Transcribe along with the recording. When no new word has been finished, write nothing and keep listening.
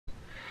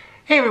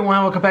Hey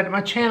everyone, welcome back to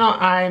my channel.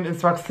 I'm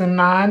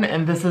Roxanne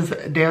and this is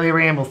Daily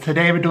Rambles.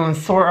 Today we're doing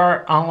Sword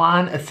Art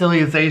Online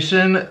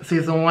Alicization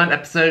Season 1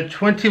 Episode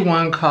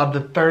 21 called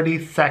The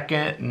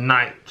 32nd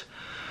Night.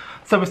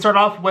 So we start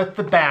off with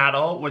the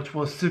battle, which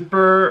was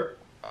super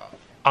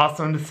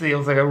awesome to see. It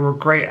was like a real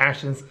great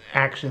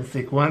action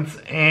sequence,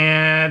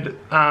 and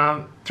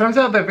turns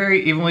out they're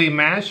very evenly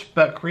matched,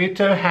 but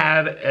Kirito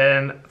had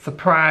a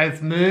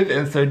surprise move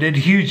and so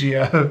did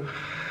Yu-Gi-Oh!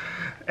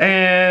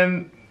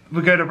 And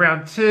we go to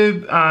round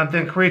 2,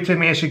 then Kirito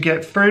managed to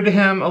get through to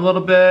him a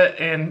little bit,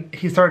 and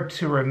he started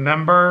to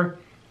remember,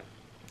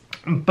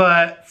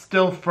 but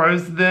still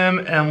froze them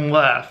and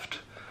left.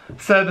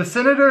 So the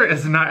senator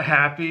is not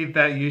happy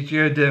that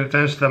Yu-Gi-Oh! Didn't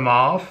finish them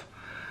off,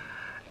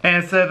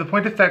 and so the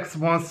Pontifex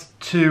wants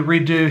to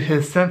redo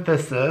his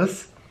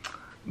synthesis,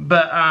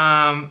 but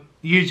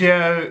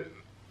Yu-Gi-Oh!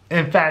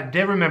 In fact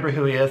did remember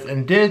who he is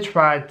and did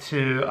try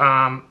to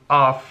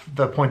off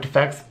the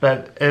Pontifex,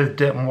 but it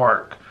didn't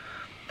work.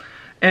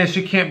 And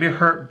she can't be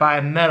hurt by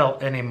metal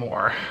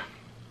anymore.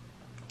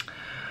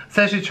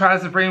 So she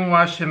tries to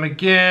brainwash him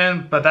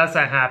again, but that's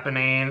not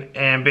happening.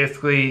 And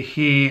basically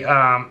he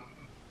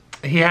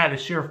had a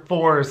sheer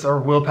force or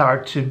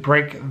willpower to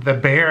break the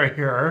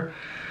barrier.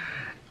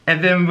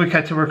 And then we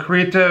cut to where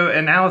Kirito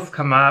and Alice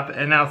come up,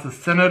 and now it's the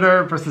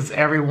senator versus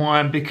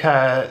everyone,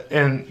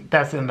 and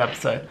that's the end of the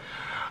episode.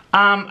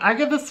 I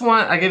give this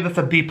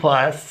a B+,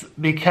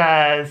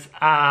 because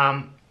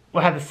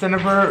we'll have the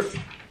senator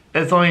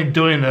is only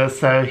doing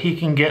this so he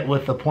can get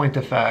with the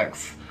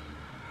Pontifex.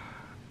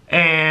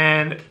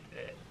 And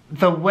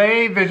the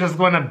way they're just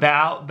going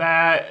about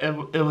that,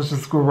 it was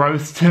just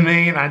gross to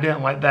me, and I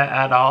didn't like that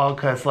at all,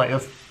 because like I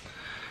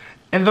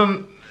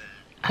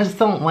just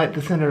don't like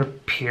the senator,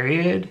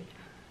 period.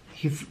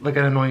 He's like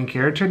an annoying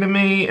character to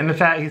me, and the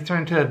fact he's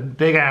turned into a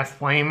big ass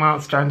flame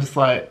monster, I'm just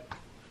like,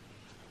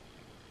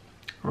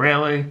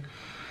 really?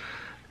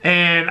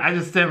 And I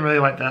just didn't really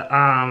like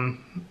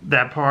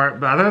that part.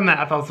 But other than that,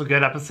 I thought it was a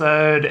good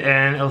episode,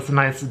 and it was a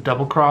nice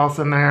double cross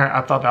in there.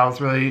 I thought that was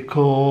really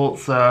cool.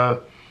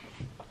 So,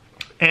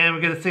 and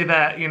we get to see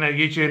that, you know,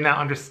 Yu-Gi-Oh! Now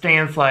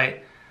understands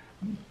like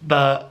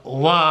the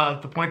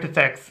love the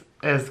Pontifex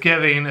is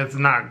giving is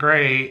not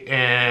great,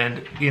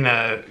 and you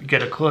know,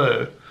 get a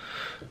clue.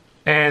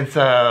 And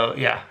so,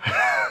 yeah.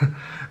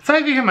 So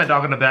if you hear my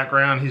dog in the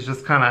background, he's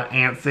just kind of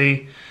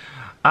antsy.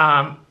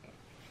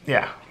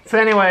 Yeah. So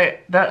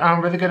anyway, that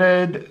really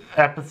good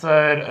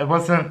episode. It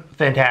wasn't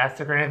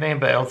fantastic or anything,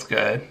 but it was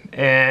good.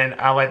 And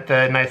I liked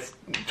the nice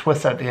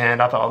twist at the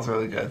end. I thought it was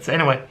really good. So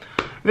anyway,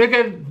 really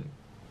good.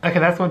 Okay,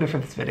 that's going to do it for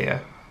this video,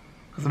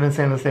 because I've been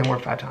saying the same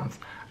word 5 times.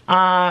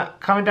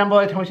 Comment down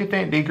below, tell me what you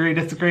think. Do you agree,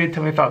 disagree?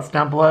 Tell me your thoughts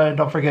down below. And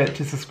don't forget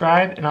to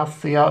subscribe, and I'll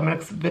see y'all in the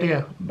next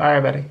video. Bye,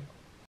 everybody.